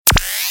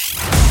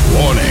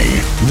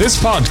This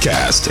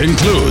podcast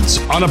includes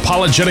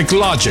unapologetic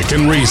logic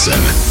and reason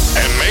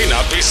and may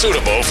not be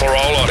suitable for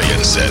all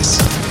audiences.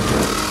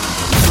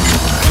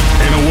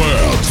 In a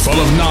world full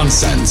of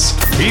nonsense,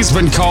 he's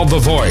been called the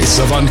voice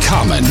of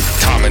uncommon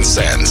common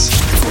sense.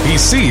 He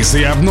sees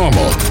the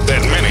abnormal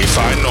that many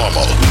find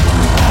normal.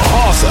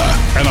 Author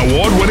and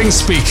award-winning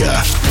speaker,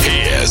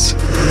 he is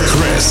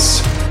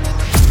Chris.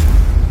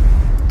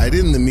 I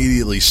didn't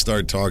immediately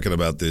start talking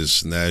about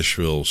this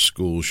Nashville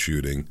school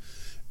shooting,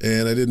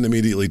 and I didn't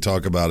immediately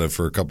talk about it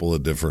for a couple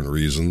of different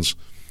reasons.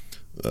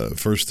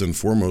 First and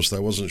foremost, I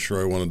wasn't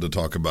sure I wanted to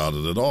talk about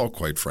it at all,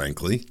 quite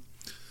frankly.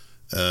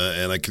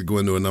 And I could go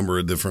into a number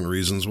of different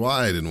reasons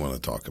why I didn't want to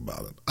talk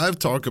about it. I've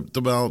talked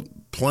about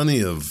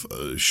plenty of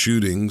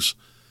shootings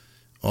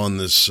on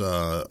this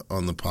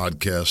on the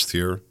podcast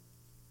here.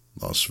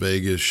 Las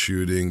Vegas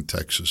shooting,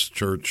 Texas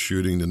church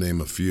shooting, to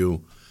name a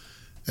few.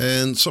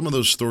 And some of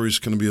those stories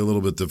can be a little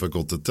bit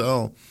difficult to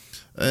tell.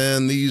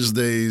 And these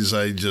days,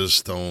 I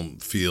just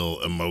don't feel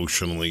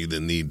emotionally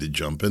the need to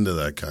jump into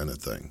that kind of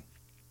thing.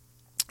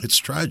 It's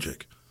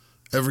tragic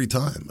every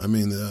time. I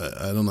mean,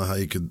 I don't know how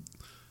you could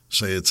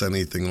say it's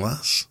anything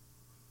less.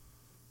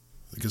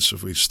 I guess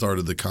if we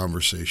started the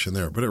conversation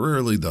there, but it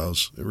rarely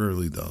does. It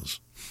rarely does.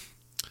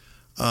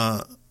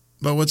 But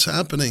what's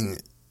happening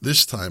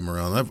this time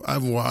around,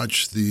 I've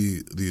watched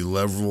the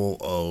level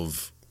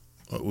of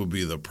what would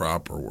be the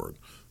proper word,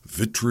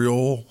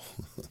 vitriol,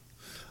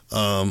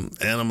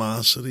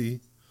 animosity,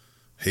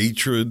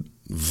 hatred,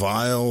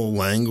 vile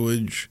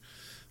language,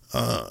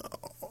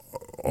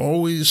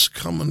 always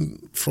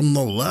coming from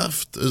the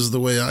left is the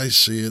way I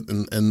see it.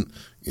 And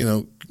you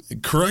know,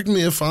 correct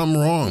me if I'm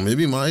wrong.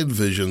 Maybe my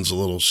vision's a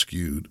little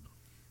skewed.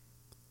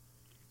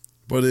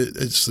 But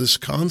it's this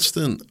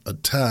constant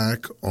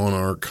attack on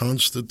our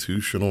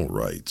constitutional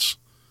rights.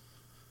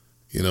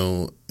 You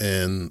know,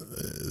 and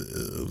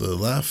the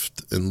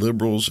left and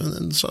liberals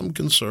and some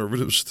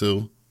conservatives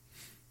too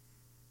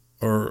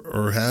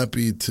are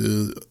happy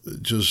to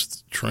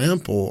just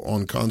trample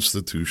on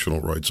constitutional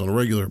rights on a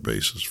regular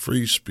basis.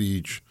 Free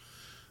speech,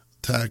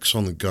 attacks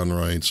on the gun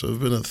rights have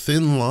been a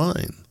thin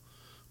line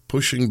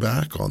pushing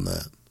back on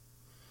that.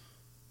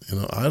 You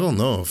know, I don't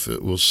know if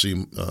it will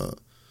see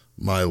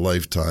my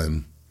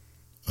lifetime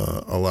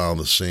allow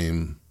the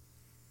same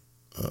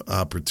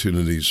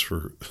opportunities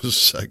for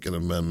Second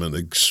Amendment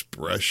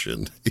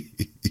expression.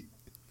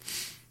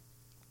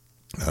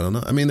 I don't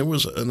know. I mean, there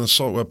was an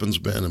assault weapons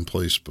ban in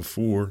place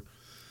before.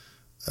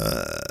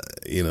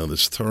 You know,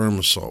 this term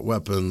assault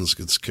weapons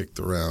gets kicked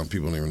around.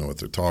 People don't even know what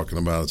they're talking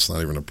about. It's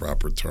not even a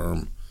proper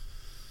term.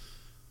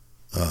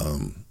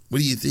 What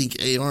do you think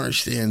AR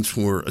stands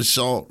for?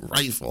 Assault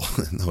rifle.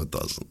 No, it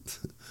doesn't.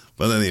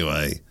 But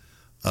anyway,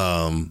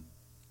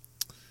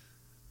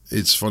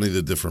 it's funny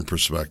the different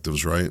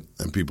perspectives, right?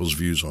 And people's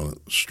views on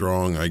it.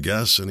 Strong, I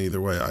guess, and either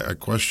way. I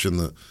question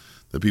the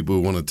people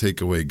who want to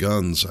take away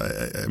guns.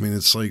 I mean,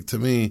 it's like, to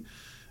me,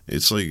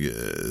 it's like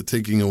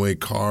taking away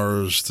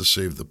cars to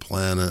save the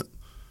planet.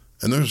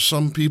 And there's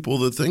some people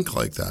that think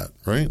like that,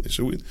 right? They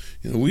say,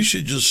 we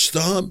should just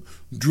stop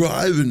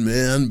driving,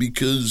 man,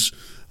 because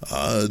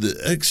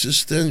the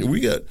existential,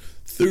 we got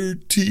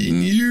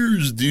 13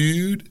 years,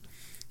 dude.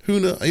 Who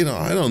know? You know,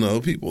 I don't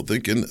know. People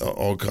thinking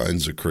all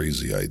kinds of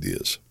crazy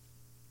ideas.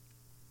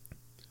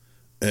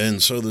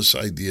 And so this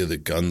idea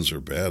that guns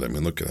are bad, I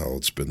mean, look at how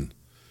it's been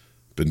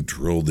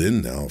drilled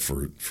in now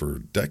for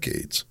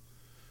decades,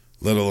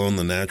 let alone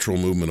the natural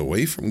movement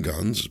away from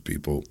guns as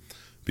people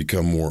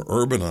become more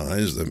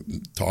urbanized.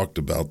 And talked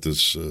about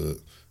this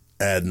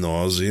ad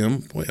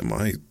nauseum. Boy, am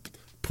I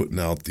putting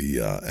out the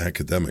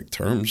academic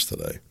terms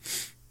today.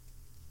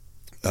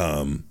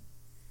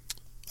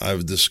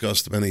 I've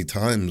discussed many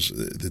times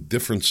the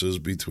differences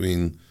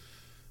between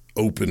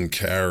open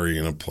carry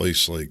in a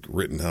place like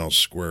Rittenhouse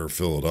Square,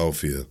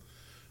 Philadelphia,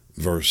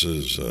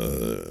 versus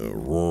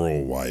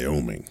rural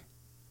Wyoming.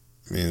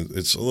 I mean,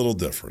 it's a little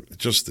different. It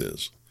just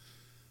is.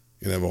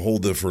 You have a whole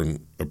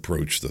different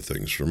approach to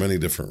things for many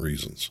different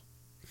reasons.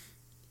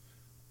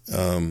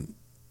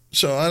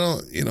 So I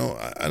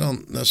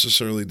don't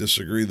necessarily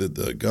disagree that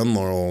the gun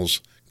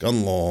laws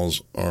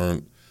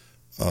aren't,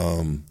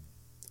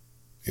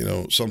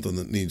 something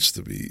that needs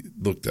to be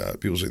looked at.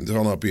 People say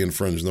they'll not be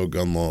infringed, no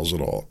gun laws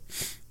at all.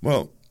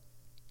 Well,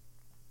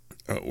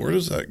 where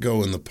does that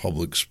go in the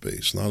public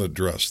space? Not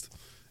addressed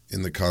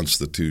in the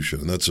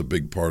Constitution, and that's a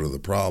big part of the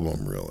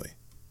problem, really.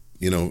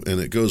 You know, and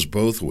it goes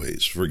both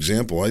ways. For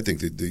example, I think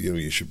that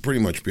you should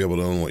pretty much be able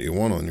to own what you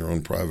want on your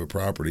own private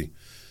property.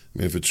 I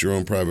mean, if it's your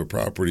own private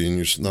property and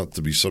you're not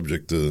to be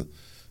subject to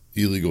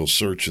illegal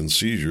search and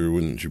seizure,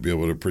 wouldn't you be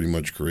able to pretty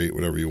much create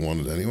whatever you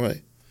wanted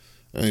anyway?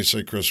 And you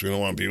say, Chris, we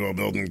don't want people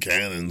building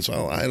cannons.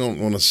 Well, I don't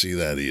want to see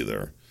that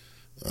either.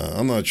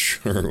 I'm not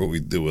sure what we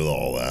do with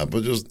all that,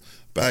 but just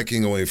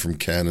backing away from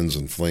cannons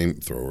and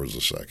flamethrowers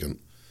a second.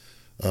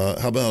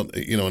 How about,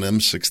 an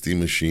M60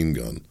 machine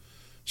gun,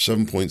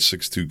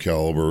 7.62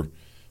 caliber,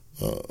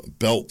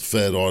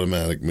 belt-fed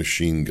automatic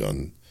machine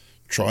gun,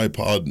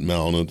 tripod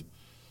mounted.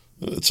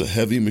 It's a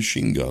heavy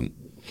machine gun.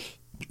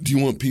 Do you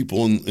want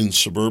people in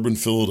suburban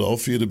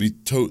Philadelphia to be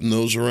toting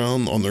those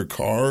around on their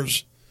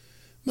cars?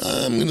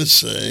 I'm going to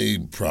say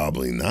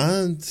probably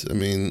not. I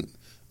mean,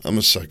 I'm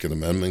a Second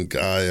Amendment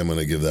guy. I'm going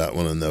to give that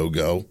one a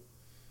no-go.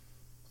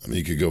 I mean,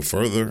 you could go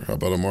further. How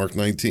about a Mark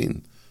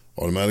 19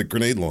 automatic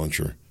grenade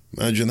launcher?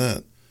 Imagine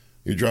that.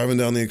 You're driving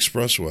down the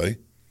expressway,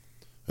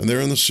 and they're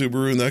in the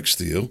Subaru next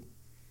to you.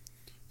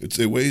 It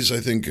weighs,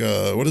 I think,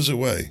 what does it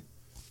weigh?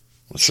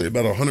 Let's say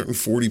about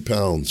 140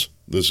 pounds,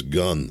 this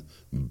gun.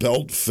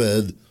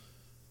 Belt-fed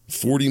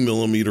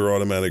 40-millimeter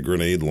automatic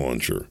grenade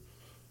launcher.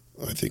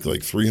 I think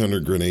like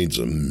 300 grenades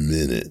a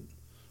minute.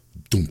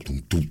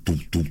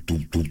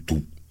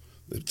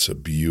 It's a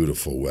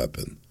beautiful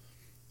weapon.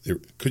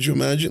 Could you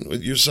imagine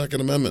with your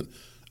Second Amendment?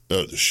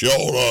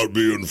 Shall not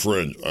be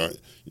infringed. All right.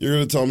 You're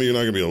going to tell me you're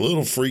not going to be a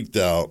little freaked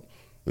out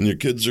when your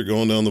kids are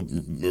going down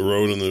the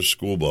road in their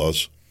school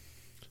bus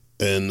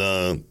and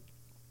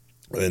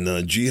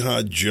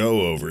Jihad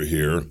Joe over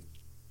here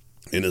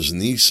in his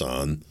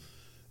Nissan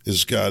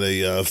has got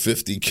a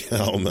 50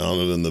 cal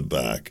mounted in the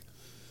back,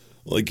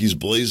 like he's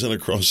blazing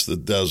across the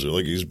desert,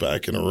 like he's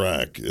back in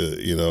Iraq. Do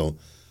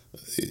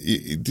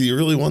you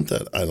really want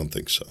that? I don't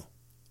think so.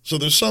 So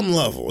there's some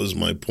level, is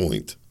my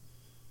point.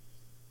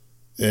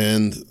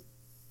 And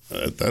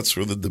that's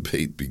where the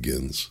debate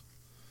begins.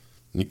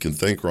 You can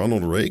thank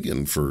Ronald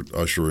Reagan for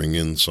ushering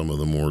in some of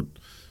the more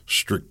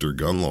stricter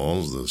gun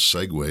laws, the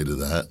segue to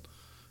that.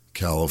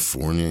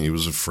 California, he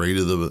was afraid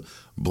of the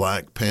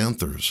Black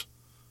Panthers.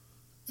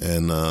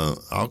 And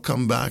I'll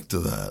come back to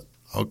that.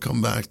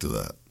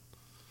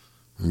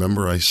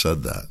 Remember, I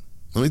said that.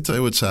 Let me tell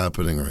you what's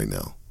happening right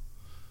now.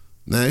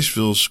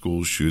 Nashville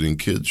school shooting,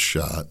 kids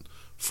shot,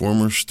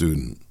 former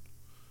student,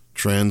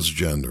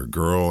 transgender,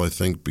 girl, I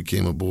think,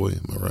 became a boy.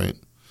 Am I right?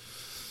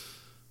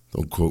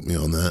 Don't quote me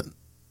on that.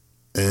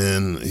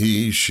 And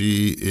he,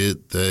 she,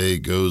 it, they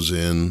goes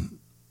in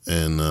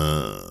and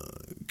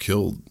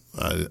killed.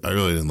 I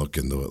really didn't look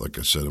into it. Like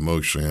I said,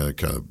 emotionally, I had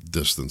to kind of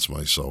distance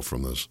myself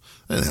from this.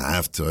 I didn't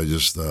have to. I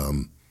just, I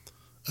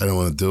don't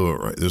want to do it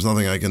right. There's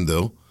nothing I can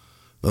do.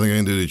 Nothing I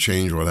can do to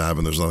change what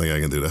happened. There's nothing I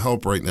can do to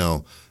help right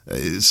now.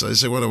 I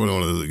say, what do I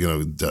want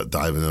to,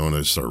 dive in? I want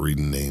to start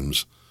reading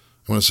names.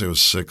 I want to say it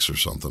was 6 or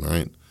something,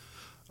 right?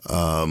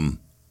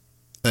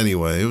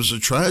 Anyway, it was a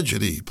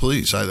tragedy.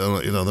 Please, I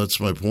don't, that's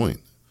my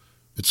point.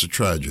 It's a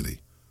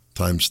tragedy,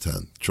 times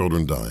 10.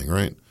 Children dying,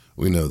 right?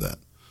 We know that.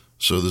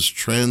 So this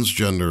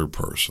transgender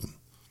person,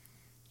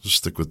 just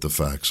stick with the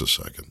facts a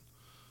second,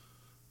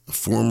 a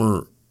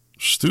former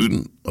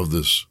student of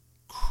this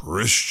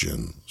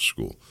Christian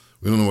school.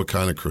 We don't know what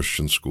kind of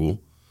Christian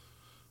school,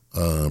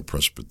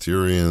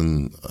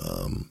 Presbyterian,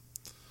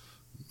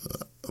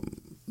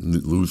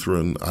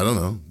 Lutheran, I don't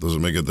know. Does it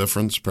make a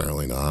difference?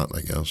 Apparently not,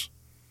 I guess.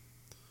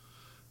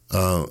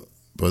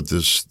 But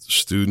this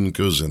student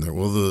goes in there.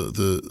 Well,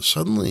 the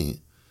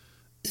suddenly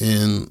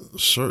in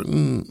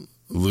certain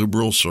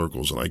liberal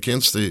circles, and I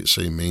can't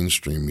say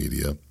mainstream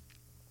media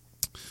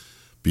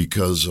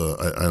because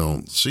I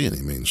don't see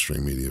any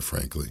mainstream media,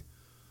 frankly.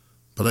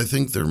 But I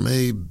think there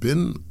may have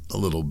been a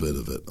little bit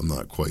of it. I'm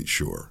not quite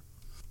sure.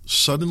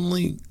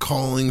 Suddenly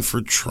calling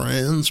for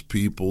trans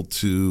people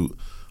to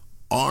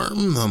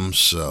arm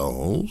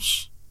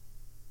themselves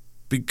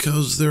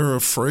because they're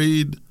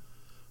afraid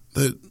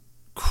that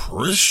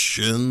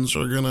Christians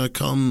are going to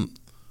come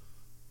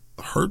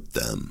hurt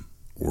them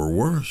or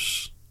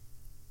worse.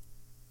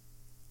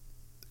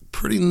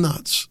 Pretty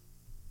nuts,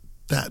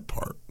 that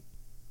part.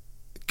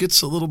 It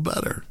gets a little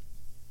better.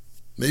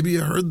 Maybe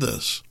you heard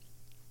this.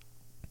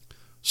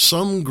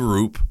 Some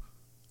group,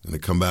 I'm going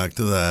to come back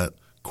to that,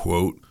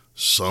 quote,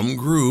 some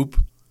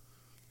group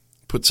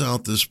puts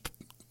out this,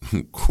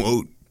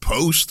 quote,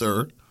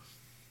 poster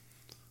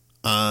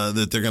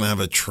that they're going to have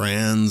a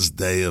trans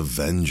day of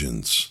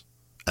vengeance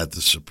at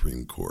the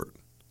Supreme Court.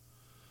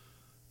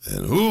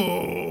 And,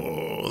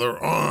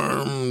 they're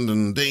armed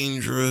and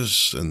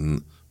dangerous,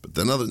 but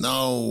then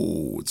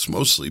no, it's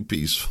mostly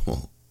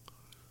peaceful.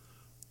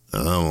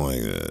 And I'm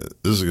like,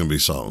 this is going to be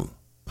something.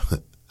 This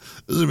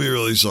is going to be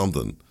really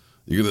something.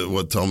 You're going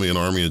to tell me an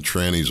army of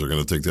trannies are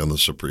going to take down the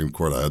Supreme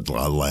Court?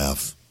 I'll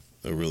laugh.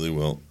 I really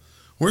will.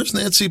 Where's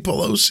Nancy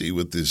Pelosi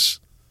with this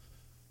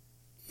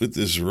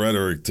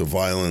rhetoric to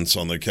violence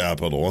on the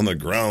Capitol, on the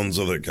grounds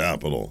of the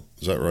Capitol?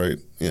 Is that right?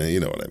 Yeah, you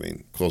know what I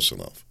mean. Close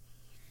enough.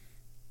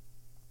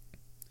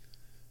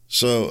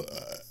 So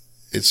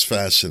it's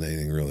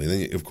fascinating, really.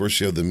 Then, of course,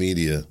 you have the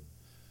media,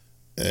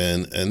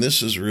 and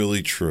this is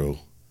really true.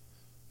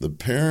 The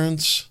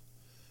parents,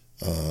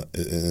 and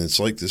it's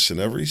like this in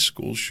every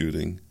school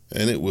shooting,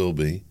 and it will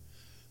be,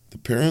 the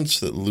parents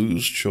that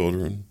lose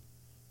children,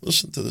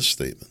 listen to this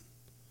statement,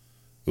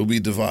 will be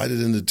divided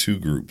into 2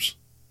 groups.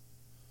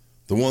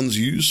 The ones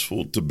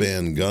useful to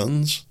ban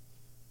guns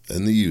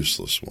and the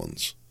useless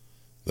ones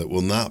that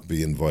will not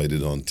be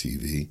invited on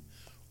TV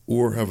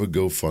or have a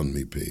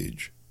GoFundMe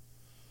page.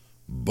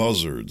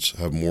 Buzzards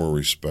have more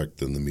respect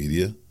than the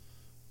media.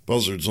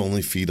 Buzzards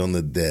only feed on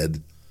the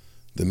dead.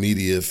 The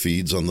media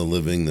feeds on the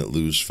living that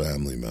lose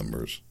family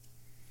members.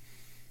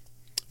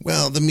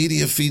 Well, the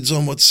media feeds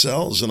on what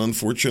sells, and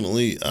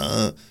unfortunately,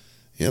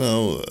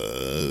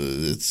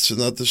 it's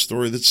not the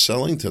story that's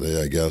selling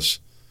today, I guess.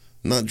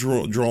 Not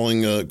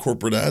drawing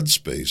corporate ad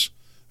space.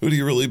 Who do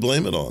you really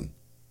blame it on?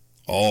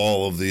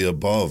 All of the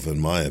above, in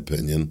my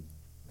opinion.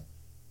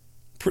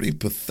 Pretty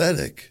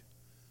pathetic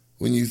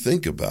when you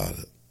think about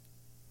it.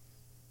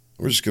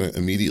 We're just going to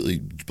immediately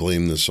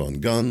blame this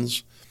on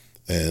guns.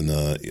 And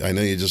I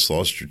know you just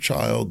lost your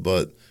child,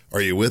 but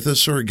are you with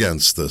us or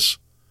against this?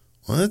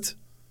 What?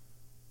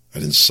 I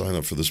didn't sign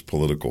up for this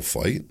political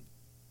fight.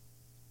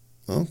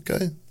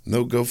 Okay.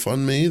 No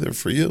GoFundMe either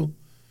for you.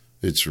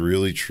 It's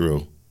really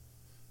true.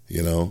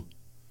 You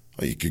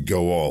could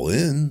go all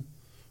in.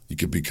 You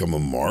could become a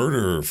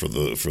martyr for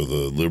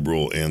the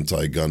liberal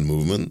anti-gun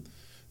movement.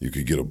 You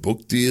could get a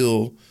book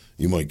deal.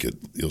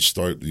 You'll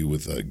start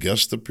with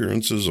guest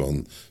appearances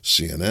on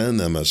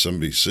CNN,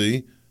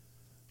 MSNBC.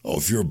 Oh,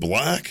 if you're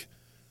black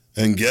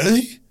and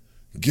gay,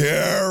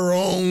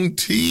 guaranteed.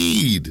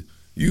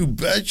 You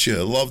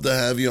betcha. Love to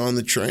have you on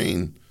the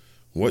train.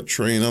 What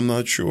train? I'm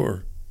not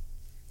sure.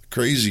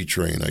 Crazy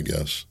train, I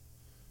guess.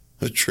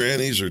 The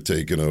trannies are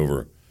taking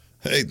over.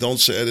 Hey, don't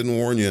say I didn't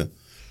warn you.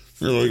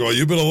 You're like, oh,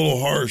 you've been a little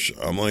harsh.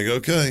 I'm like,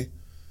 okay.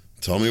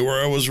 Tell me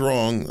where I was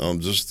wrong. I'll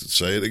just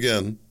say it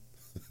again.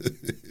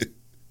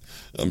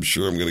 I'm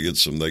sure I'm going to get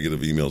some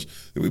negative emails.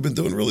 We've been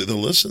doing really, the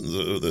listen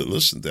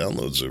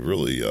downloads have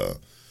really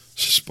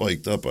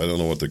spiked up. I don't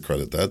know what to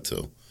credit that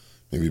to.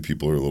 Maybe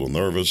people are a little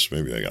nervous.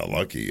 Maybe I got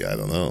lucky. I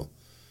don't know.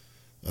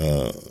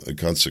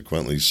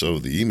 Consequently, so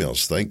the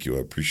emails. Thank you. I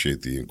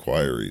appreciate the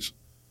inquiries.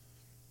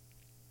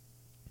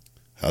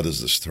 How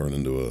does this turn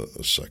into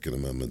a Second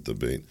Amendment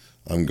debate?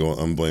 I'm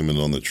blaming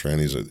it on the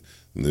trannies.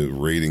 The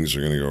ratings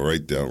are going to go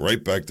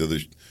right back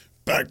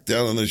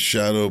down in the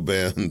shadow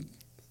band.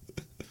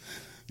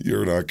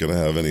 You're not going to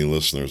have any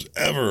listeners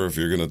ever if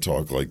you're going to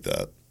talk like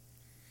that.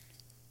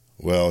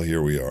 Well,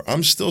 here we are.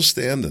 I'm still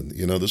standing.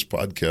 This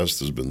podcast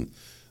has been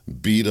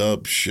beat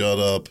up,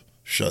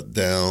 shut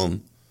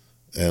down,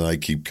 and I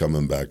keep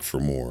coming back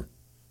for more.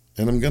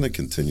 And I'm going to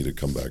continue to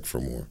come back for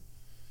more.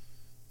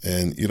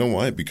 And you know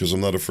why? Because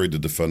I'm not afraid to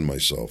defend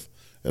myself.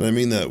 And I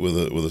mean that with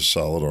a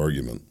solid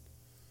argument.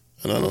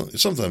 And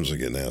sometimes I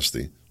get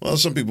nasty. Well,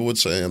 some people would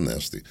say I'm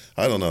nasty.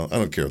 I don't know. I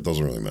don't care. It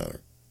doesn't really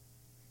matter.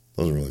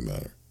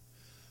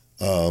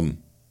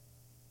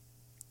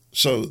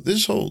 So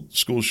this whole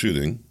school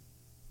shooting,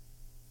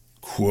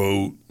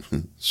 quote,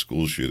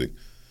 school shooting,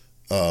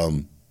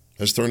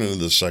 has turned into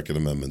the Second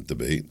Amendment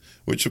debate,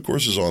 which of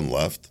course is on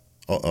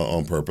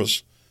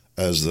purpose,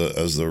 as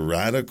the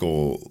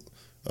radical,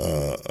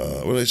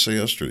 what did I say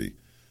yesterday?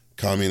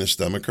 Communist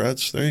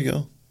Democrats. There you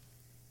go.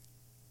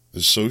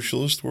 Is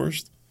socialist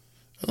worst?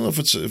 I don't know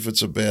if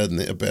it's a bad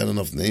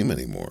enough name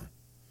anymore.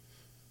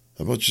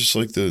 How about just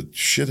like the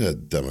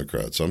shithead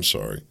Democrats? I'm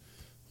sorry,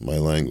 my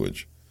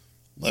language.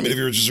 I mean, if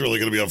you were just really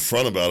going to be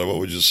upfront about it, what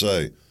would you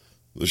say?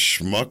 The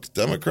schmuck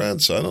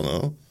Democrats? I don't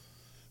know.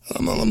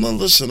 I'm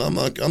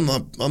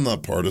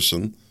not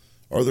partisan.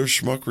 Are there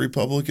schmuck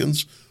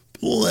Republicans?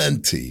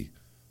 Plenty.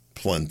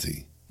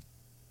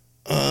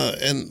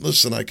 And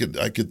listen, I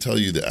could tell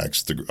you the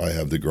axe I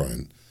have to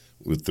grind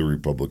with the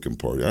Republican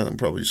Party. I'm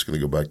probably just going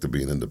to go back to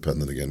being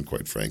independent again,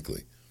 quite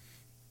frankly.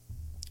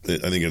 I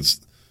think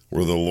it's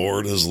where the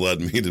Lord has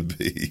led me to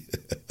be.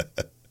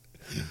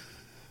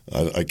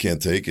 I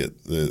can't take it,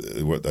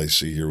 what I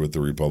see here with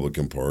the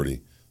Republican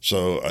Party.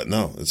 So,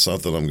 no, it's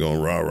not that I'm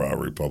going rah-rah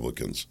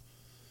Republicans.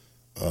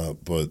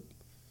 But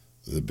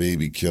the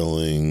baby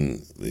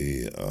killing,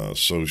 the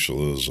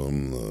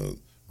socialism, the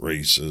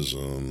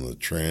racism, the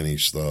tranny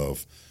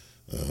stuff,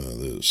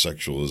 the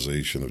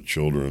sexualization of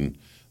children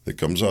that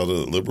comes out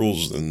of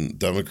liberals and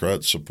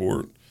Democrat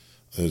support,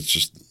 it's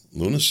just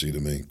lunacy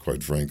to me,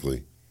 quite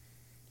frankly.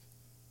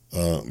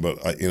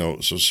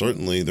 So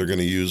certainly they're going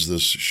to use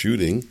this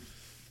shooting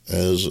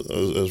as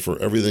for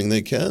everything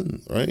they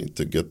can, right,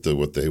 to get to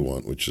what they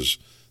want, which is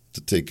to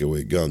take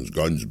away guns.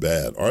 Guns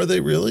bad. Are they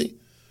really?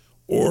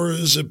 Or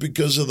is it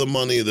because of the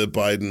money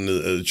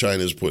that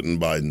China's put in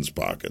Biden's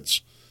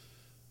pockets?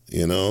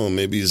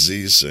 Maybe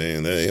Z's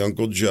saying, hey,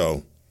 Uncle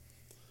Joe,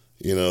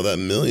 that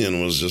 $1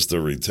 million was just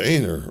a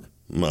retainer,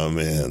 my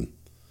man.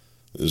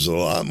 There's a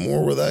lot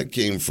more where that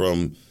came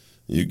from.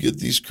 You get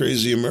these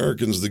crazy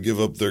Americans to give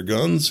up their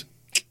guns,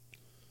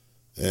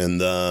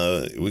 and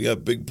we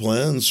got big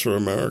plans for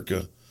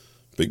America,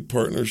 big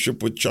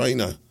partnership with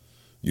China.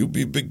 You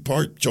be a big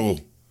part, Joe.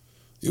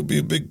 You be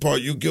a big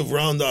part. You give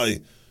round eye.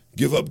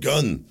 Give up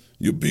gun.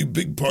 You be a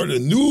big part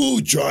of new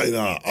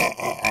China.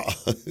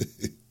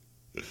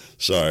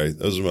 Sorry,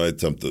 that was my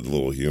attempt at a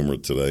little humor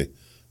today.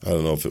 I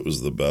don't know if it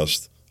was the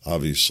best.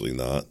 Obviously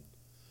not.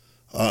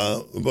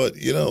 But,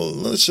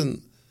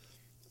 listen,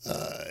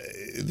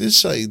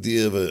 this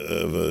idea of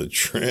a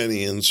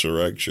tranny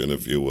insurrection,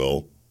 if you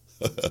will,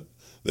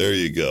 there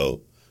you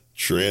go,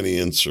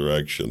 tranny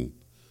insurrection.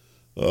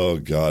 Oh,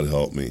 God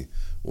help me.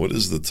 What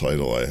is the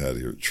title I had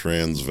here?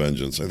 Trans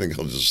Vengeance. I think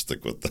I'll just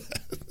stick with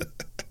that.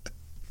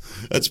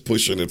 That's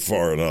pushing it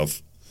far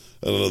enough.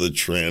 I don't know the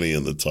tranny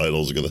in the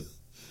title is going to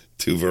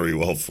do very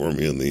well for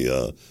me in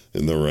the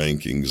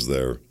rankings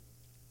there.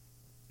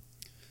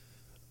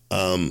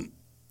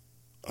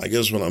 I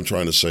guess what I'm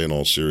trying to say in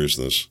all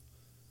seriousness,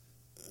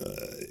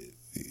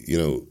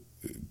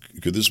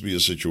 could this be a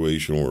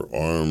situation where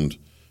armed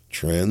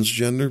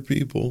transgender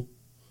people,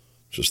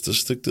 just to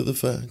stick to the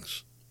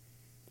facts,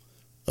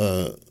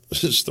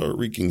 start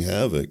wreaking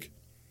havoc?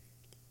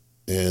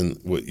 And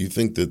what you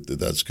think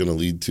that's going to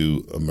lead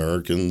to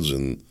Americans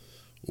in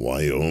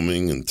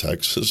Wyoming and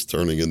Texas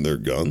turning in their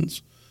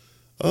guns?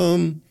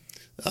 I'm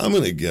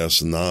going to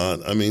guess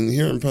not. I mean,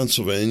 here in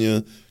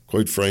Pennsylvania,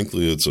 quite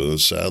frankly,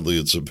 sadly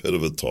it's a bit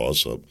of a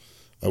toss-up.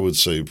 I would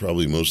say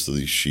probably most of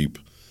these sheep,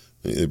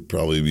 they'd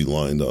probably be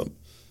lined up.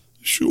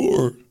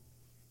 Sure,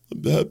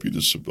 I'm happy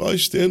to. I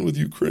stand with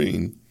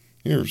Ukraine.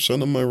 Here,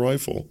 send them my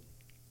rifle.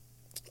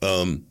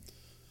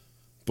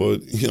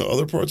 But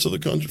other parts of the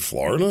country,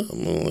 Florida,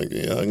 I'm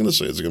going to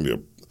say it's going to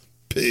be a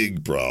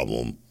big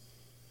problem.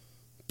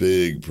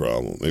 Big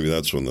problem. Maybe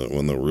that's when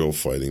the real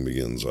fighting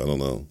begins. I don't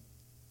know.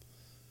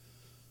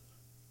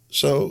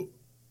 So,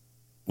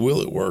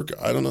 will it work?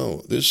 I don't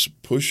know. This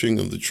pushing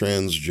of the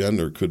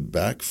transgender could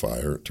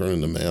backfire, turn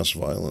into mass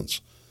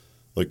violence,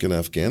 like an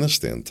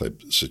Afghanistan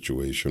type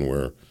situation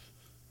where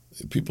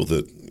people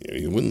that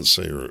you wouldn't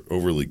say are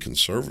overly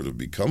conservative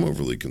become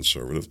overly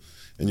conservative.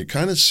 And you're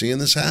kind of seeing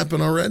this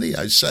happen already.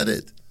 I said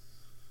it.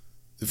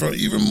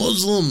 Even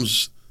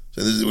Muslims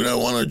say we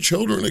don't want our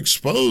children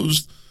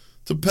exposed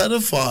to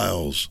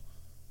pedophiles.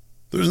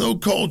 There's no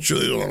culture.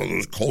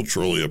 There's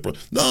culturally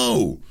appropriate.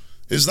 No,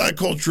 it's not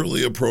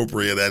culturally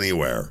appropriate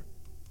anywhere.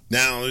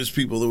 Now, there's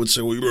people that would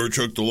say, well, you better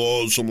check the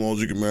laws. Some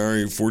laws you can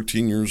marry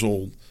 14 years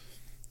old.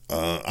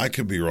 I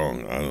could be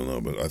wrong. I don't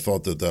know. But I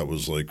thought that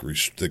was like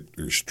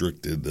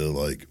restricted to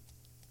like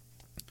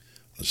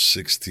a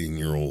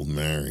 16-year-old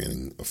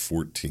marrying a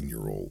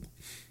 14-year-old.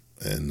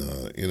 And,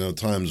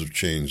 times have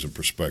changed in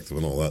perspective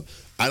and all that.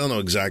 I don't know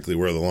exactly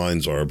where the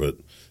lines are, but,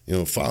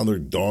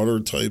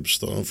 father-daughter type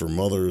stuff or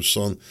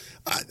mother-son,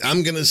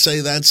 I'm going to say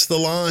that's the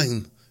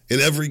line in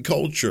every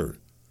culture.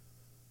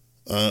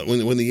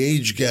 When the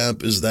age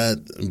gap is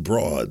that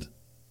broad,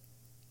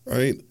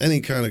 right?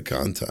 Any kind of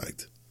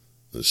contact,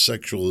 the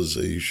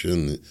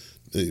sexualization,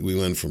 we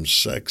went from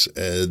sex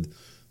ed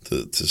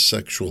to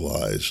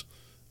sexualize,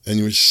 and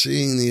you're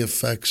seeing the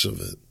effects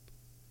of it.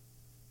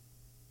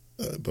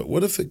 But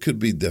what if it could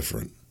be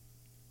different?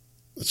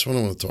 That's what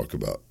I want to talk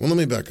about. Well, let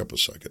me back up a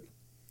second.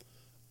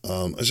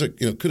 I said,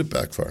 could it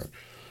backfire?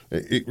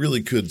 It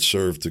really could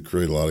serve to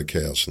create a lot of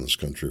chaos in this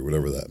country,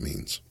 whatever that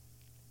means.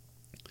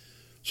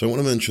 So I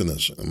want to mention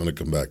this. I'm going to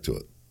come back to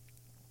it.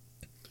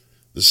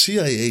 The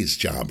CIA's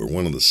job, or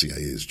one of the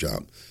CIA's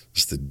job,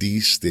 is to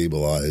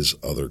destabilize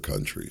other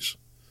countries.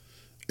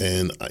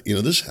 And,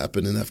 this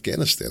happened in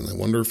Afghanistan. I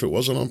wonder if it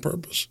wasn't on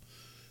purpose.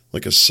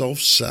 Like a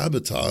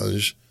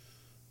self-sabotage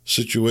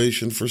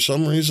situation. For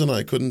some reason,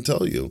 I couldn't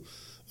tell you.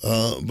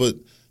 But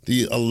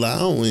the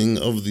allowing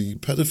of the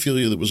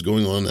pedophilia that was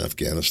going on in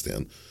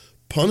Afghanistan,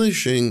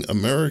 punishing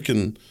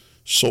American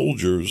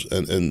soldiers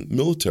and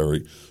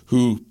military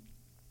who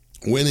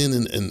went in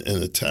and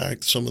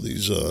attacked some of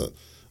these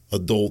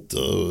adult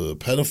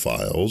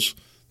pedophiles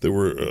that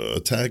were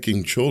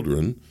attacking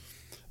children.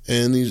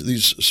 And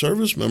these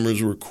service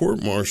members were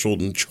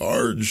court-martialed and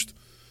charged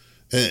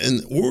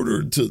and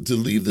ordered to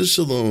leave this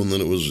alone,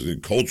 that it was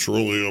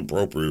culturally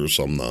appropriate or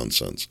some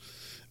nonsense.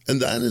 And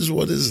that is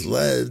what has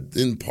led,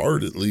 in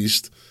part at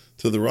least,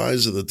 to the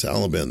rise of the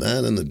Taliban.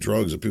 That and the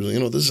drugs. People say,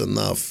 this is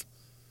enough.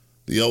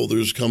 The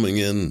elders coming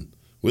in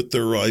with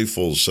their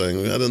rifles saying,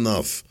 we've had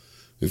enough.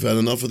 We've had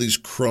enough of these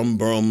crumb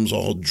bums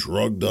all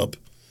drugged up.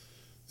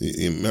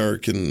 The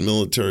American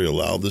military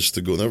allowed this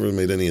to go. Never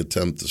made any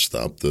attempt to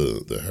stop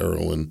the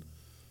heroin,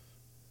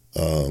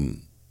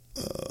 and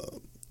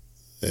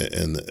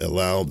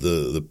allowed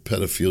the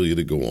pedophilia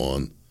to go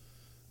on,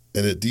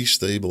 and it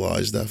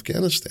destabilized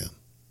Afghanistan.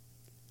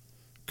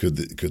 Could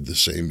the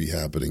same be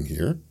happening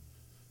here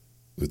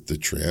with the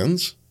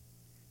trans?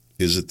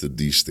 Is it to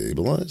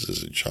destabilize?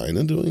 Is it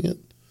China doing it?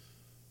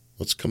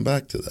 Let's come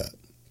back to that.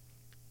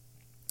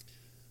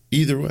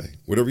 Either way,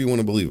 whatever you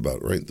want to believe about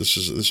it, right?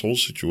 This whole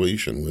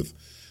situation with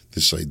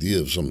this idea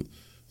of some,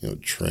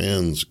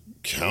 trans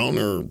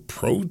counter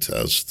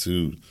protest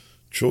to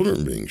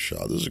children being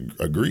shot. This is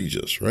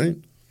egregious, right?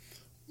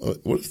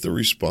 What if the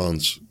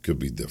response could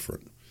be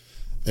different?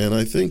 And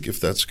I think if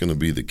that's going to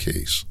be the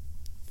case,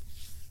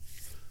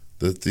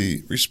 that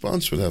the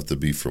response would have to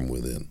be from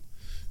within.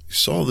 You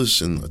saw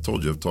this I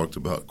told you I've talked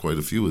about quite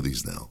a few of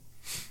these now.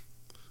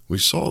 We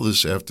saw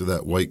this after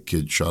that white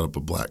kid shot up a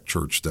black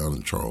church down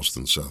in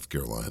Charleston, South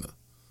Carolina.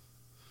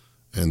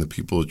 And the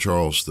people of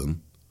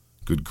Charleston,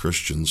 good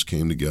Christians,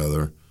 came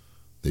together.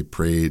 They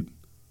prayed,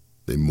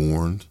 they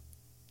mourned,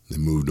 they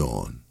moved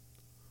on.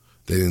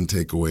 They didn't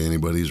take away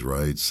anybody's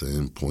rights. They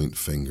didn't point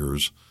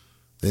fingers.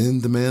 They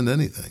didn't demand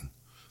anything.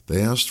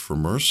 They asked for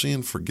mercy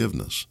and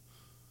forgiveness.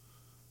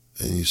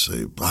 And you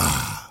say,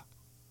 bah,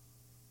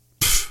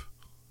 pff,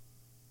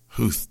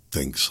 who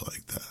thinks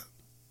like that?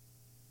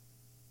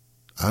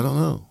 I don't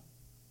know.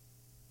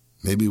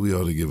 Maybe we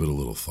ought to give it a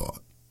little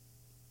thought.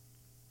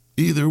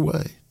 Either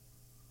way.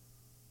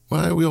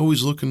 Why are we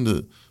always looking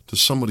to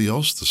somebody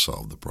else to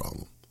solve the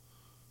problem?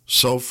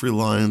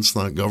 Self-reliance,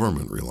 not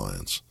government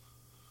reliance.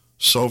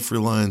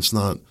 Self-reliance,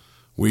 not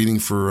waiting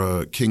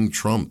for King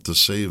Trump to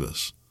save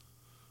us.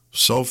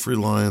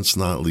 Self-reliance,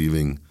 not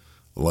leaving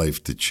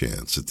life to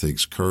chance. It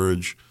takes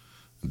courage,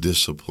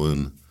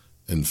 discipline,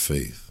 and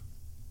faith.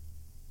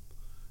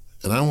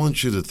 And I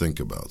want you to think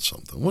about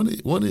something.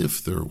 What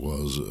if there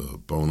was a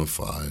bona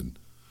fide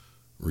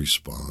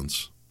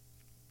response?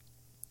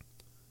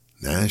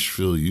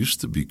 Nashville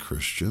used to be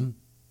Christian,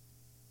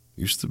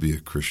 used to be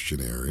a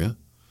Christian area,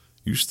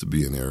 used to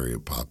be an area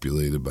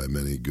populated by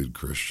many good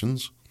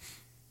Christians.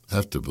 I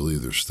have to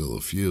believe there's still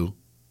a few.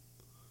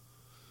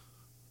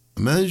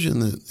 Imagine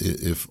that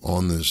if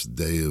on this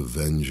day of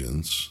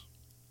vengeance,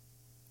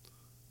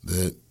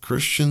 that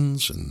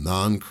Christians and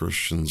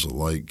non-Christians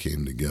alike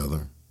came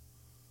together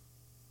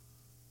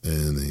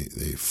and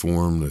they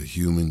formed a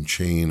human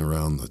chain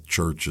around the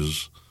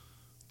churches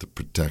to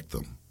protect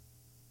them.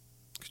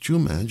 Could you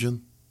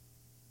imagine?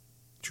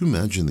 Could you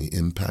imagine the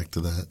impact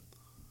of that?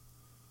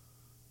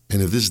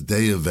 And if this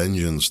day of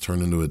vengeance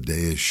turned into a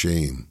day of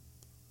shame,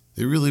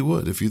 it really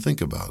would, if you think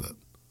about it.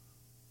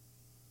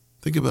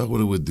 Think about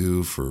what it would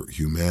do for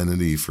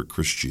humanity, for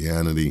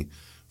Christianity,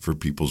 for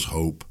people's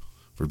hope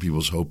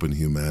in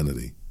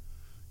humanity.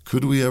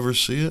 Could we ever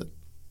see it?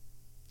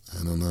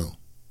 I don't know.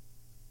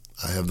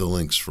 I have the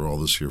links for all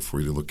this here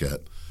for you to look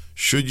at.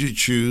 Should you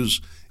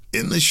choose,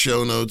 in the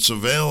show notes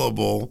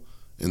available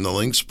in the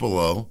links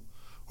below,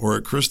 or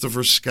at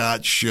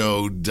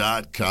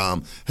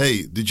ChristopherScottShow.com.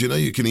 Hey, did you know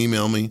you can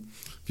email me?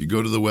 If you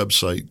go to the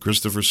website,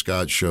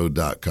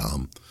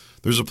 ChristopherScottShow.com,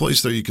 there's a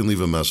place there you can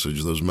leave a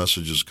message. Those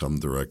messages come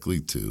directly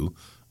to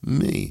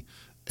me,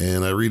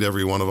 and I read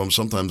every one of them.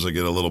 Sometimes I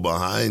get a little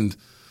behind,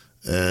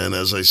 and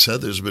as I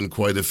said, there's been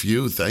quite a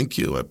few. Thank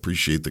you. I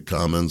appreciate the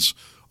comments,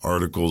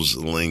 articles,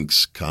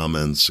 links,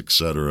 comments,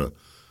 etc.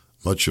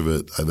 Much of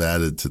it I've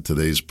added to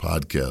today's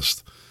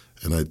podcast,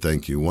 and I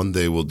thank you. One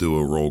day we'll do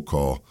a roll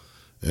call,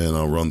 and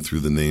I'll run through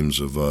the names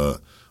of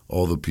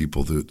all the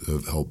people that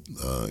have helped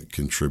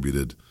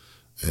contributed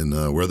and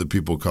where the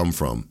people come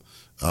from.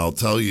 I'll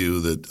tell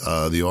you that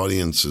the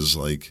audience is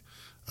like,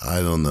 I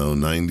don't know,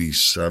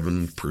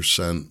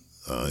 97%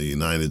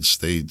 United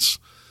States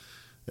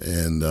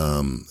and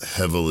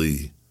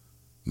heavily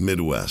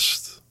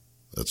Midwest.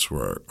 That's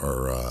where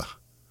our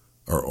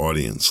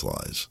audience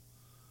lies.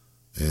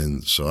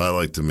 And so I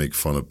like to make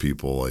fun of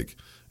people like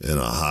in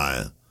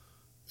Ohio.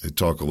 They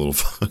talk a little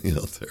funny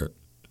out there.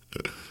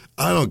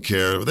 I don't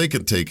care. They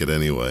can take it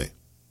anyway.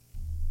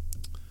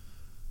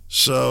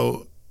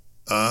 So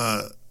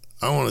I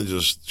want to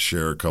just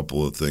share a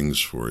couple of things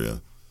for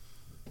you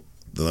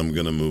that I'm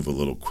going to move a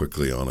little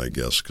quickly on, I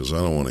guess, because I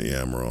don't want to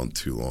yammer on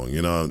too long.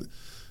 You know, I'm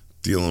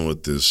dealing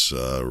with this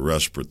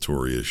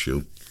respiratory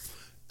issue,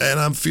 and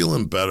I'm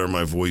feeling better.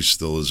 My voice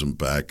still isn't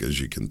back, as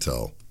you can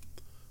tell,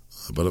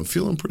 but I'm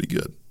feeling pretty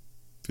good.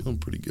 Feeling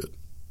pretty good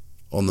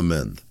on the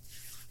mend.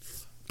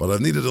 But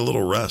I've needed a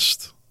little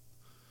rest.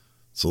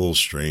 It's a little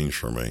strange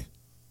for me,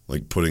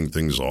 like putting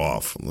things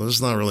off. It's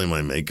not really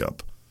my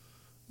makeup,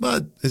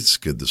 but it's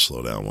good to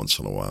slow down once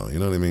in a while. You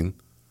know what I mean?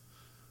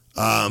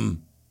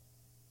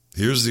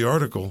 Here's the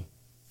article,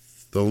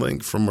 the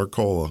link from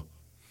Mercola.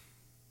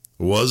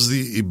 Was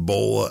the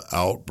Ebola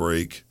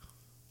outbreak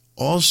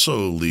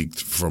also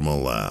leaked from a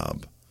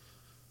lab?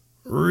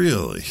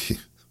 Really?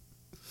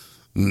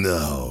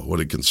 No. What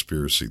a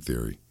conspiracy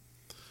theory.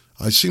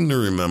 I seem to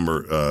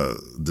remember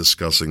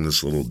discussing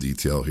this little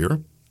detail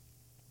here,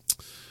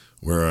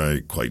 where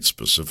I quite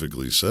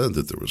specifically said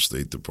that there was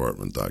State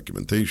Department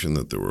documentation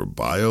that there were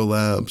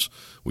biolabs.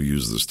 We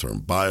use this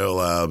term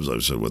biolabs.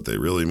 I've said what they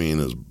really mean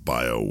is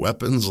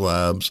bioweapons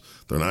labs.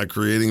 They're not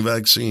creating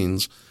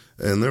vaccines.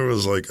 And there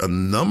was like a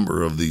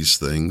number of these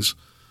things,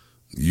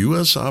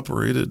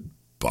 U.S.-operated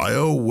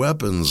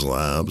bioweapons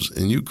labs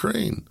in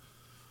Ukraine.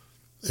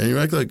 And you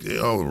act like,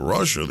 oh,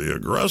 Russia, the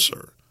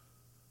aggressor.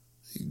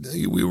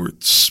 We were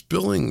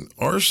spilling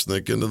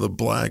arsenic into the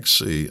Black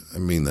Sea. I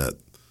mean that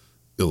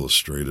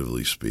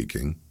illustratively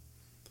speaking.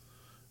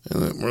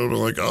 And we were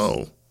like,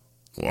 oh,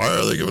 why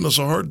are they giving us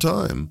a hard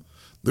time?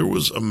 There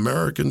was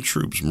American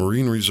troops,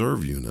 Marine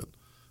Reserve Unit,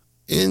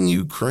 in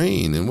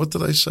Ukraine. And what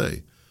did I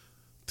say?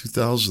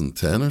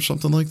 2010 or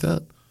something like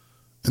that?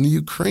 And the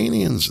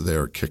Ukrainians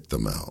there kicked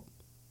them out.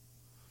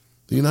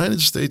 The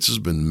United States has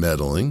been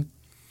meddling.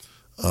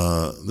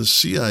 The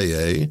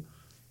CIA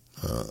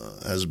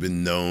has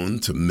been known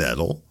to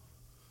meddle.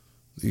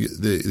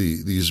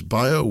 These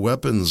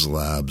bioweapons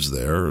labs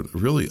there are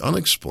really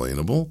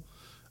unexplainable.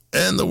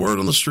 And the word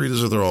on the street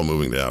is that they're all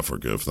moving to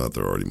Africa. If not,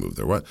 they're already moved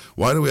there.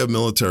 Why do we have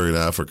military in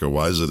Africa?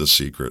 Why is it a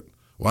secret?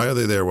 Why are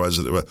they there? Why is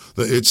it?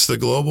 It's the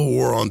global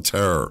war on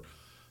terror.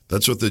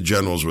 That's what the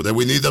generals were there.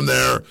 We need them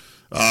there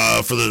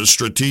for the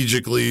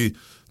strategically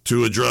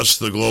to address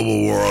the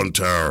global war on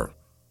terror.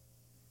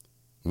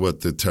 What,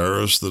 the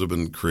terrorists that have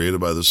been created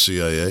by the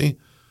CIA?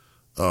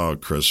 Oh,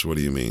 Chris, what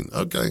do you mean?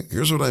 Okay,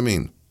 here's what I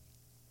mean.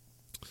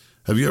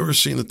 Have you ever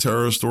seen a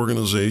terrorist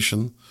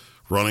organization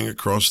running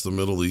across the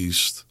Middle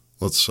East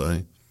let's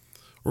say,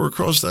 or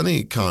across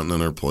any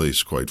continent or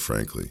place, quite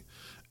frankly.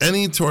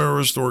 Any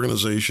terrorist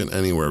organization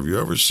anywhere, have you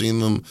ever seen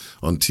them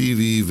on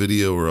TV,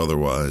 video, or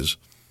otherwise,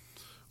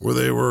 where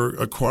they were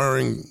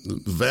acquiring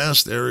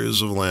vast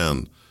areas of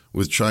land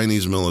with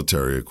Chinese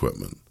military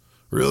equipment?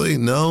 Really?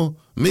 No?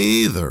 Me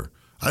either.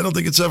 I don't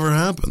think it's ever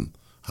happened.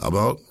 How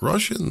about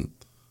Russian?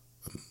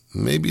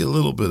 Maybe a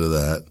little bit of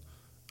that.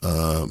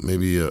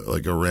 Maybe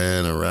like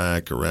Iran,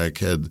 Iraq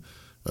had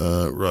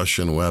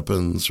Russian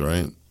weapons,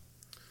 right?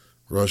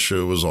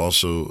 Russia was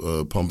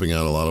also pumping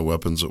out a lot of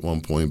weapons at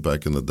one point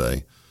back in the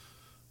day.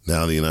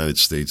 Now the United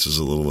States is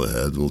a little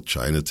ahead. Will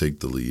China take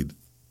the lead?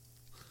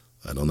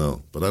 I don't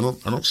know, but I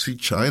don't see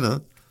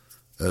China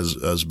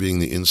as being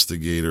the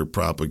instigator,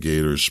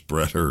 propagator,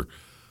 spreader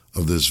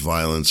of this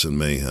violence and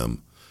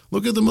mayhem.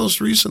 Look at the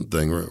most recent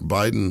thing where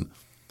Biden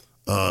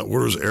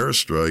orders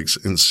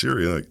airstrikes in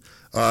Syria. It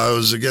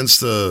was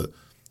against a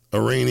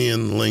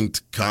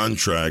Iranian-linked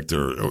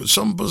contractor or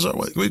some bizarre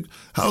way.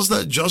 How's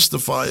that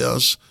justify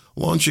us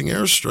launching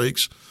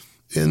airstrikes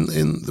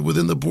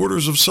within the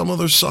borders of some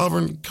other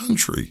sovereign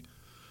country?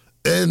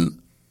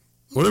 And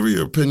whatever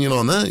your opinion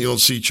on that, you don't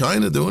see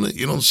China doing it.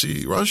 You don't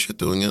see Russia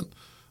doing it.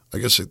 I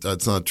guess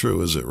that's not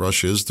true, is it?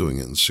 Russia is doing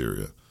it in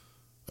Syria.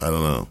 I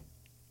don't know.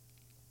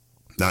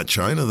 Not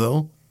China,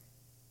 though.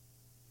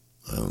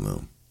 I don't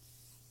know.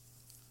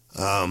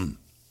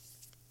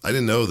 I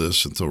didn't know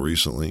this until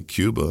recently.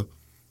 Cuba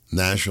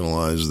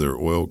nationalized their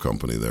oil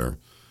company there,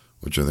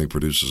 which I think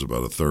produces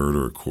about a third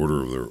or a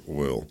quarter of their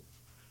oil.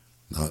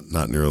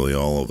 Not nearly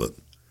all of it.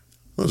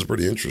 Well, it's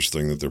pretty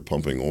interesting that they're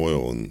pumping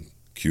oil in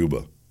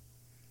Cuba.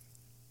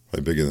 Way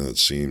bigger than it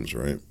seems,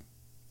 right?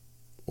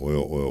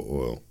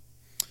 Oil.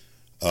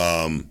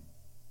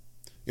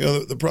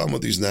 The problem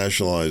with these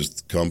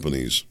nationalized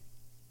companies,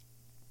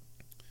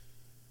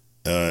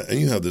 and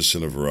you have this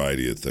in a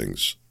variety of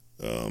things,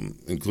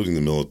 including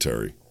the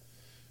military,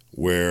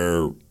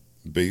 where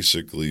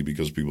basically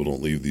because people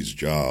don't leave these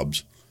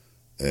jobs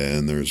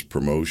and there's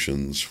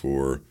promotions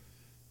for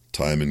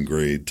time and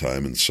grade,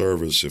 time and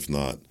service, if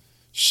not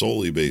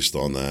solely based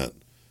on that,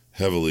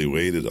 heavily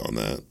weighted on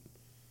that,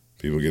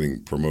 people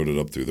getting promoted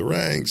up through the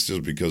ranks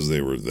just because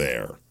they were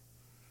there,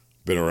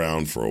 been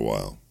around for a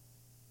while,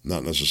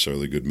 not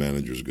necessarily good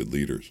managers, good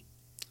leaders.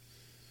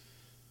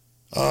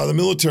 The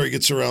military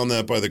gets around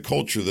that by the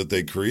culture that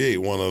they create.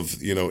 One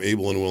of,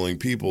 able and willing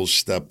people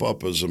step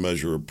up as a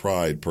measure of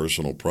pride,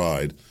 personal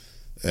pride,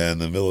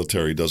 and the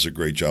military does a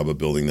great job of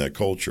building that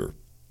culture.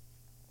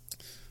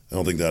 I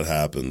don't think that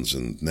happens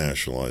in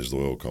nationalized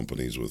oil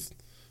companies with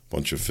a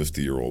bunch of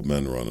 50-year-old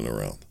men running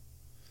around.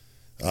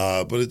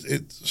 But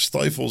it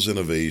stifles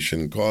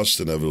innovation. Costs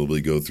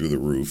inevitably go through the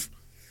roof.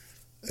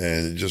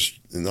 And just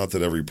not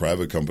that every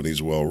private company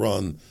is well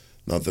run,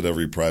 not that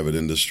every private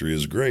industry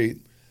is great,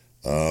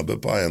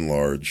 but by and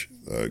large,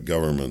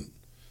 government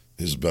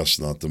is best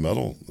not to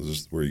meddle. This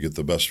is where you get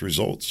the best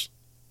results,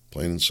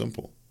 plain and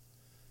simple.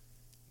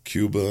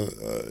 Cuba,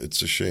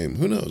 it's a shame.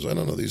 Who knows? I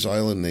don't know. These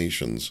island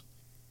nations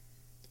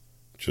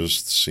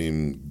just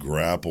seem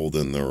grappled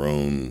in their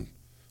own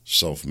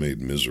self-made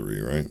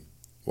misery, right?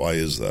 Why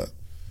is that?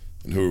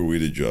 And who are we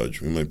to judge?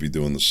 We might be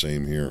doing the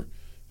same here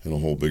in a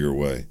whole bigger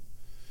way.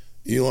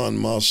 Elon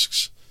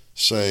Musk's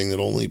saying that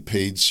only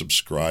paid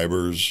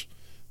subscribers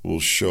will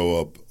show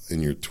up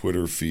in your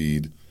Twitter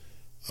feed,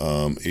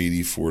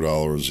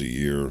 $84 a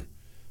year.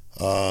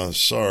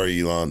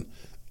 Sorry, Elon.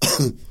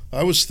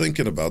 I was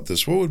thinking about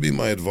this. What would be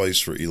my advice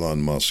for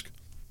Elon Musk?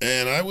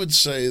 And I would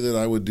say that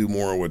I would do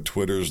more of what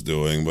Twitter's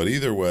doing, but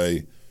either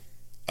way,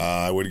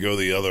 I would go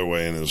the other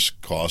way in his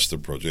cost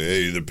approach.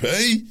 Hey, either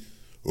pay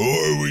or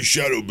are we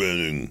shadow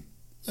banning?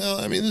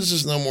 Well, I mean, this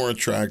is no more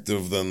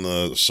attractive than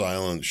the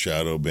silent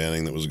shadow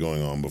banning that was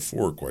going on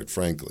before, quite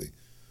frankly.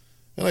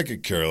 And I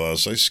could care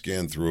less. I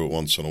scan through it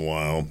once in a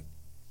while.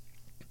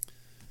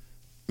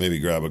 Maybe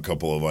grab a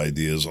couple of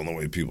ideas on the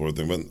way people are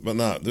thinking, but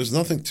not. There's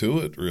nothing to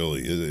it,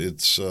 really.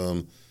 It's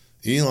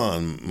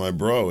Elon, my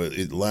bro,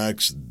 it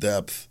lacks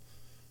depth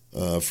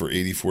for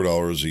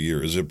 $84 a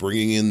year. Is it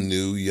bringing in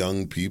new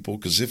young people?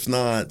 Because if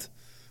not,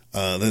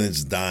 then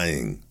it's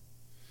dying.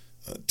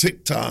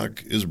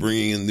 TikTok is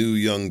bringing in new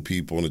young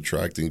people and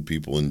attracting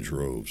people in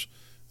droves.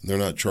 And they're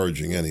not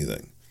charging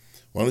anything.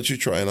 Why don't you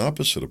try an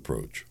opposite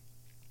approach?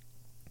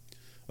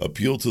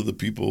 Appeal to the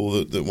people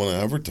that want to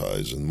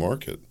advertise and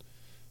market.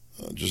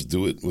 Just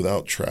do it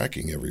without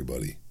tracking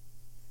everybody.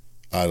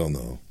 I don't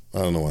know. I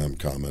don't know why I'm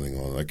commenting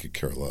on it. I could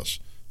care less.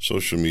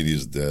 Social media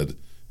is dead.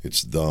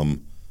 It's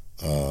dumb.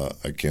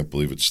 I can't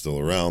believe it's still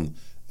around,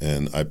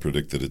 and I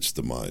predicted its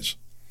demise.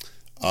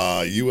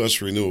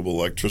 U.S. renewable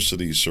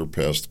electricity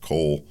surpassed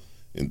coal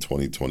in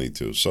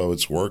 2022. So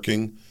it's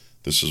working.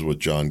 This is what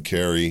John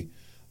Kerry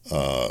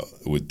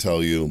would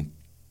tell you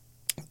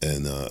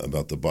and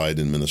about the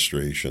Biden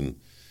administration.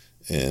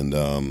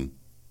 And,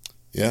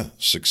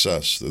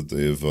 success that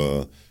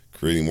they've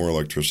creating more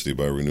electricity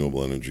by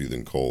renewable energy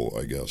than coal,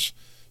 I guess.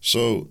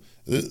 So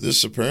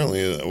this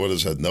apparently what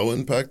has had no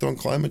impact on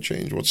climate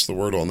change. What's the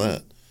word on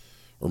that?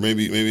 Or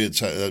maybe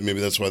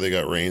that's why they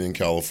got rain in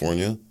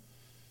California.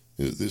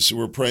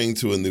 We're praying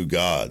to a new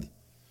God.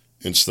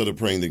 Instead of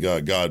praying to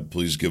God, God,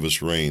 please give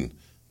us rain.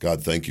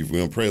 God, thank you. We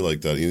don't pray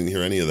like that. You didn't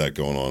hear any of that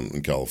going on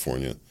in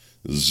California.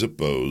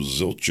 Zippo,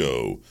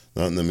 Zilcho,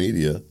 not in the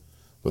media.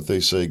 But they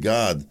say,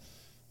 God,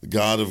 the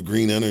God of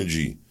green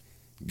energy,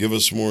 give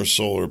us more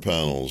solar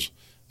panels.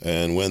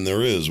 And when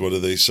there is, what do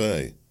they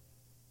say?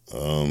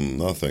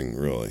 Nothing,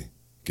 really.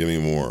 Give me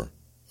more.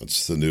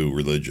 That's the new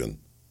religion,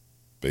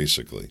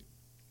 basically.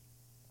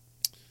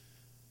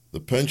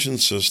 The pension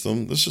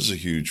system, this is a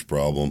huge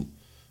problem.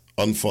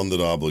 Unfunded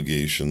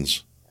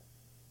obligations.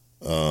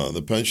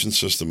 The pension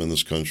system in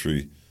this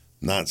country,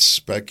 not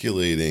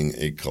speculating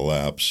a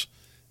collapse,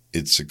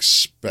 it's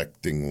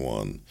expecting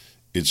one.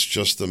 It's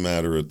just a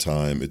matter of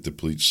time. It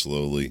depletes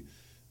slowly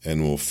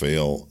and will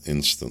fail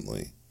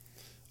instantly.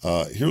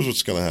 Here's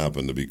what's going to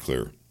happen, to be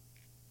clear.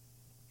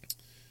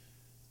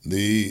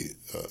 The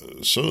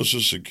Social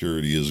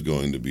Security is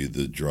going to be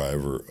the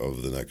driver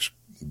of the next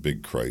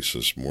big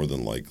crisis, more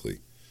than likely.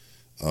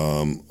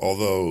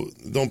 Although,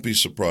 don't be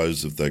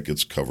surprised if that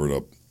gets covered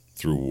up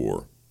through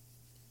war.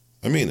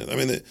 I mean it. I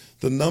mean,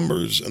 the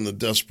numbers and the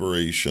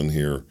desperation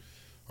here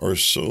are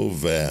so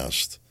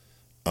vast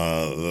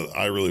that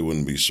I really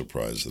wouldn't be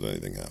surprised that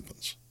anything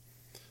happens.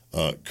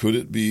 Could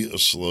it be a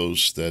slow,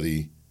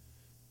 steady,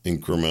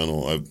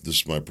 incremental?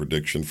 This is my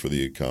prediction for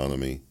the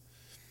economy.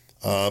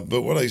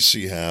 But what I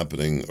see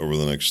happening over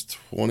the next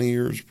 20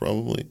 years,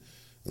 probably,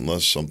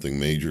 unless something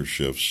major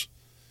shifts,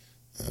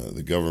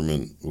 the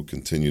government will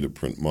continue to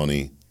print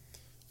money.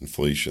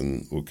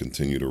 Inflation will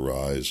continue to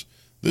rise.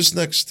 This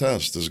next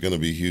test is going to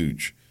be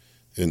huge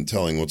in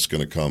telling what's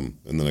going to come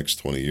in the next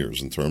 20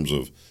 years in terms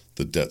of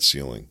the debt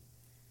ceiling.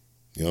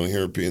 You don't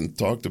hear it being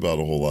talked about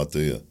a whole lot, do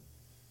you?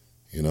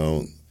 You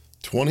know,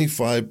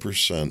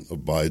 25% of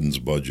Biden's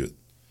budget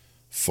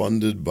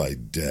funded by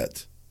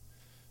debt.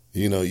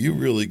 You know, you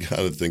really got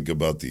to think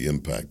about the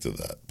impact of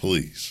that,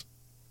 please.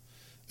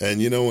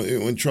 And, you know,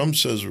 when Trump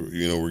says,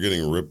 you know, we're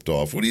getting ripped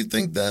off, what do you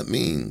think that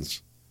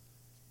means?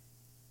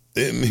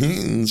 It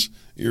means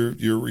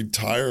your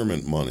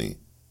retirement money.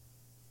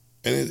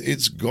 And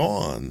it's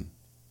gone.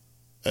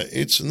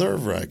 It's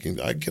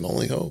nerve-wracking. I can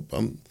only hope.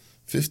 I'm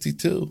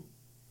 52.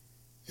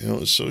 You know,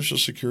 is Social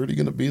Security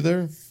going to be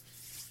there?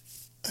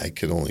 I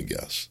can only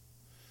guess.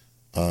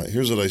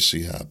 Here's what I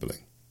see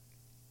happening.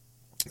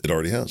 It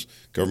already has.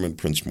 Government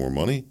prints more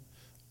money.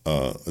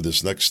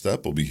 This next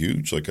step will be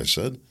huge, like I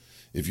said.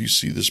 If you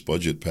see this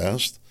budget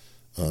passed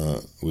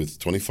with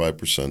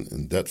 25%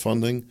 in debt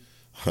funding,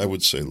 I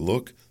would say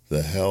look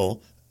the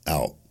hell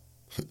out.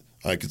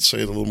 I could say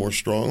it a little more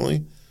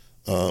strongly,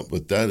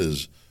 but that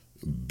is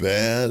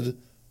bad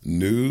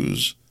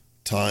news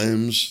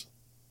times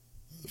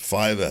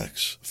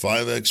 5x.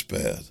 5x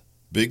bad.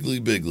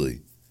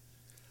 Bigly.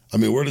 I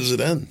mean, where does it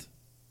end?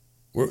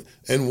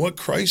 And what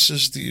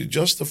crisis do you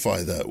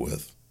justify that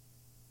with?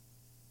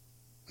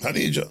 How do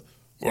you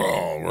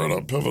we're at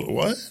a pivotal,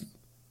 what?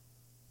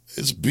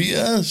 It's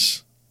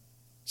BS.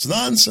 It's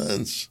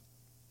nonsense.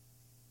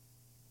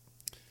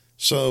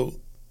 So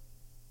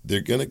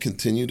they're going to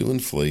continue to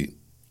inflate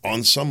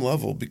on some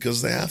level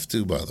because they have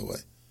to, by the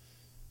way.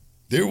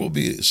 There will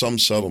be some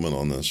settlement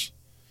on this.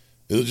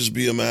 It'll just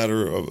be a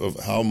matter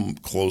of how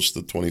close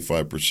the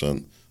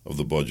 25% of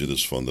the budget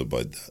is funded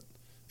by debt.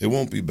 It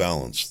won't be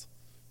balanced.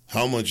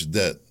 How much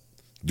debt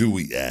do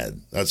we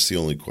add? That's the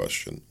only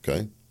question,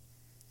 okay?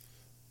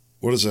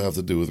 What does it have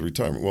to do with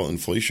retirement? Well,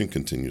 inflation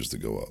continues to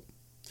go up.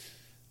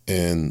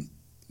 And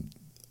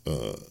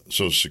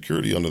Social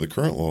Security under the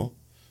current law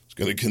is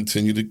going to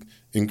continue to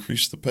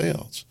increase the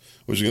payouts,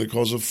 which is going to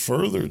cause a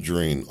further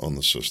drain on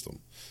the system.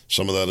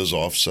 Some of that is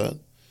offset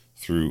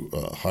through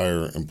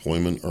higher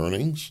employment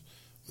earnings,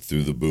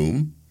 through the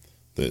boom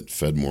that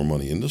fed more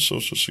money into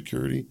Social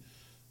Security.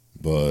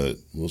 But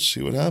we'll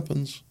see what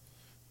happens.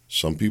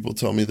 Some people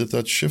tell me that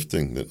that's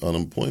shifting, that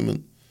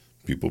unemployment,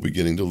 people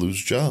beginning to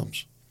lose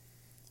jobs.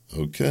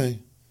 Okay,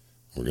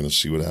 we're going to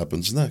see what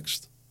happens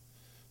next.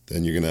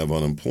 Then you're going to have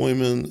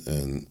unemployment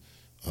and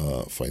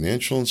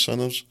financial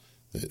incentives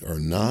that are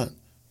not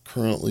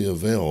currently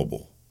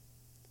available.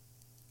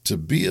 To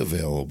be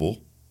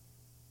available,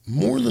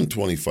 more than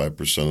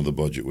 25% of the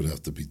budget would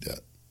have to be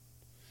debt.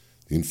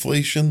 The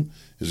inflation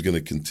is going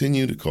to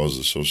continue to cause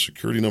the Social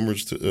Security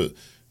numbers to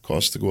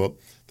costs to go up.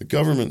 The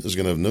government is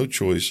going to have no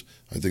choice.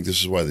 I think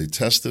this is why they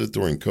tested it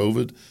during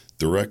COVID.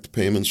 Direct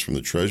payments from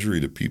the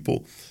Treasury to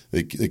people.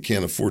 They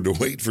can't afford to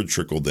wait for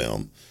trickle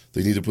down.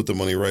 They need to put the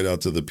money right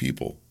out to the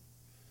people.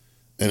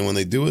 And when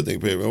they do it, they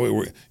pay,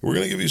 we're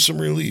going to give you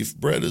some relief.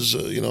 Bread is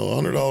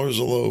 $100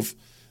 a loaf,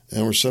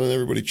 and we're sending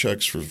everybody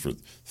checks for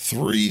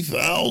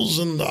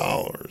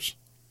 $3,000.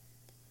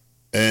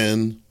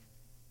 And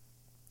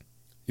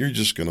you're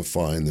just going to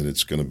find that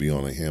it's going to be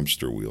on a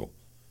hamster wheel.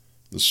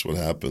 This is what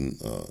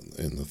happened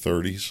in the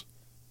 30s,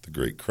 the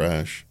Great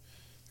Crash,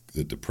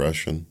 the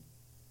Depression.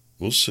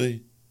 We'll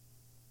see.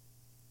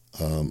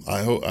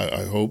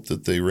 I hope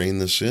that they rein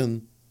this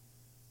in,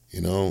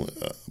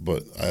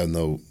 but I have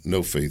no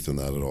faith in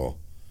that at all.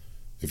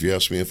 If you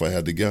ask me if I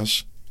had to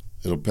guess,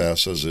 it'll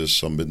pass as is,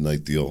 some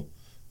midnight deal.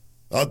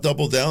 I'll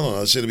double down on it.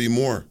 I'll say it'll be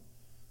more.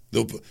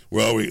 We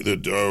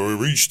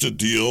reached a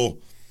deal.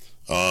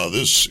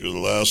 The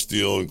last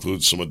deal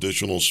includes some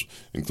additionals,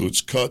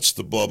 includes cuts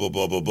to blah, blah,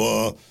 blah, blah,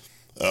 blah,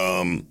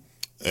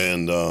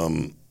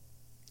 and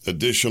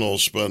additional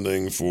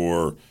spending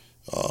for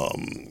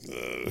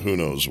who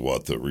knows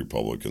what the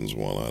Republicans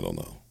want. I don't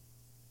know.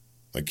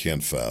 I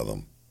can't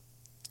fathom.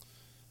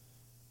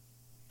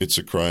 It's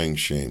a crying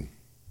shame.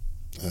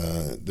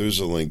 There's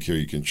a link here.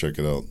 You can check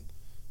it out.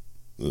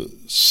 The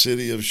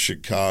City of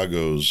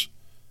Chicago's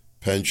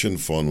pension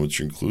fund, which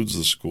includes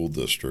the school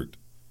district.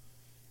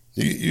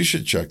 You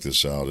should check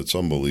this out. It's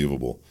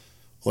unbelievable.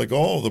 Like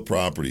all of the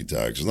property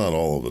taxes, not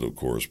all of it, of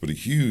course, but a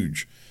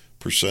huge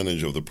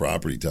percentage of the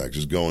property tax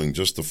is going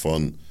just to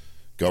fund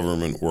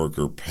government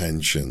worker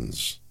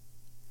pensions.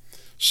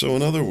 So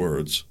in other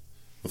words,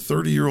 a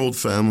 30-year-old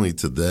family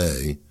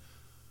today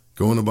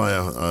going to buy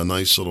a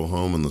nice little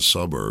home in the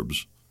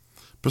suburbs,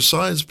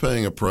 besides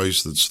paying a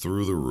price that's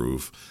through the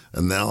roof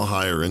and now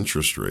higher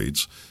interest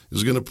rates,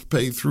 is going to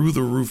pay through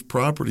the roof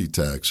property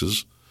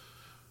taxes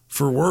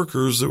for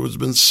workers that have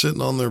been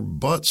sitting on their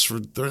butts for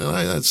 30.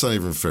 That's not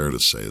even fair to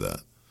say that.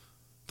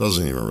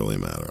 Doesn't even really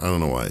matter. I don't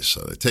know why I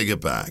said it. I take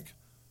it back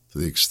to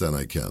the extent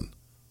I can.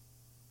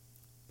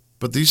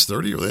 But these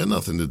 30, they had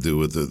nothing to do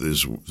with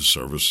these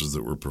services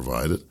that were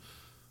provided,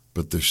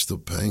 but they're still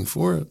paying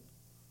for it.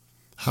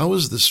 How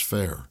is this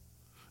fair?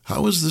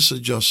 How is this a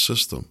just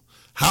system?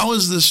 How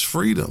is this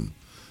freedom?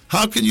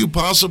 How can you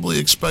possibly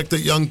expect that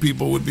young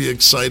people would be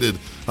excited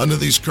under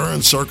these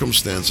current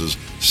circumstances?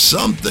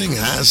 Something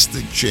has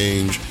to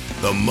change.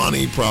 The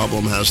money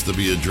problem has to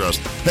be addressed.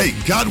 Hey,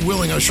 God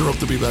willing, I sure hope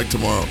to be back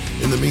tomorrow.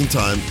 In the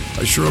meantime,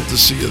 I sure hope to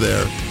see you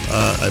there.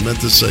 I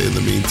meant to say in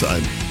the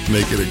meantime,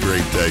 make it a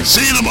great day.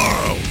 See you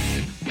tomorrow.